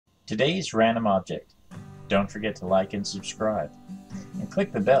Today's random object. Don't forget to like and subscribe, and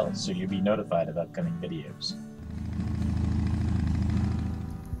click the bell so you'll be notified of upcoming videos.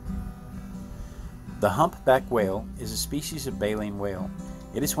 The humpback whale is a species of baleen whale.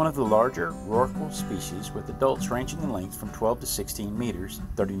 It is one of the larger rorqual species, with adults ranging in length from 12 to 16 meters,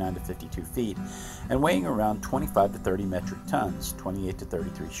 39 to 52 feet, and weighing around 25 to 30 metric tons, 28 to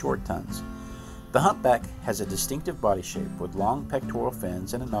 33 short tons. The humpback has a distinctive body shape with long pectoral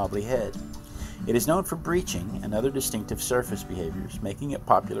fins and a knobbly head. It is known for breaching and other distinctive surface behaviors, making it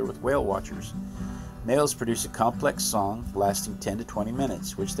popular with whale watchers. Males produce a complex song lasting 10 to 20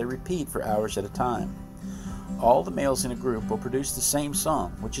 minutes, which they repeat for hours at a time. All the males in a group will produce the same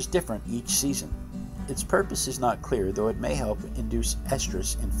song, which is different each season. Its purpose is not clear, though it may help induce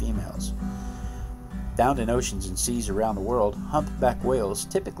estrus in females. Found in oceans and seas around the world, humpback whales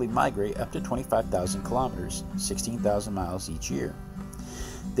typically migrate up to 25,000 kilometers, 16,000 miles each year.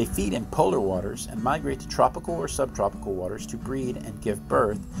 They feed in polar waters and migrate to tropical or subtropical waters to breed and give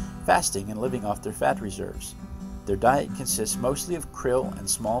birth, fasting and living off their fat reserves. Their diet consists mostly of krill and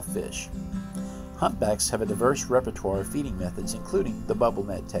small fish. Humpbacks have a diverse repertoire of feeding methods, including the bubble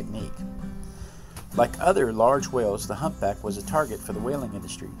net technique. Like other large whales, the humpback was a target for the whaling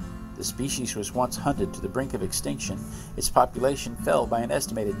industry. The species was once hunted to the brink of extinction. Its population fell by an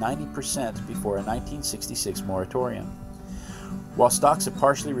estimated 90% before a 1966 moratorium. While stocks have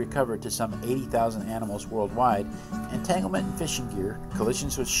partially recovered to some 80,000 animals worldwide, entanglement in fishing gear,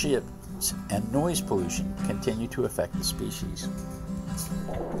 collisions with ships, and noise pollution continue to affect the species.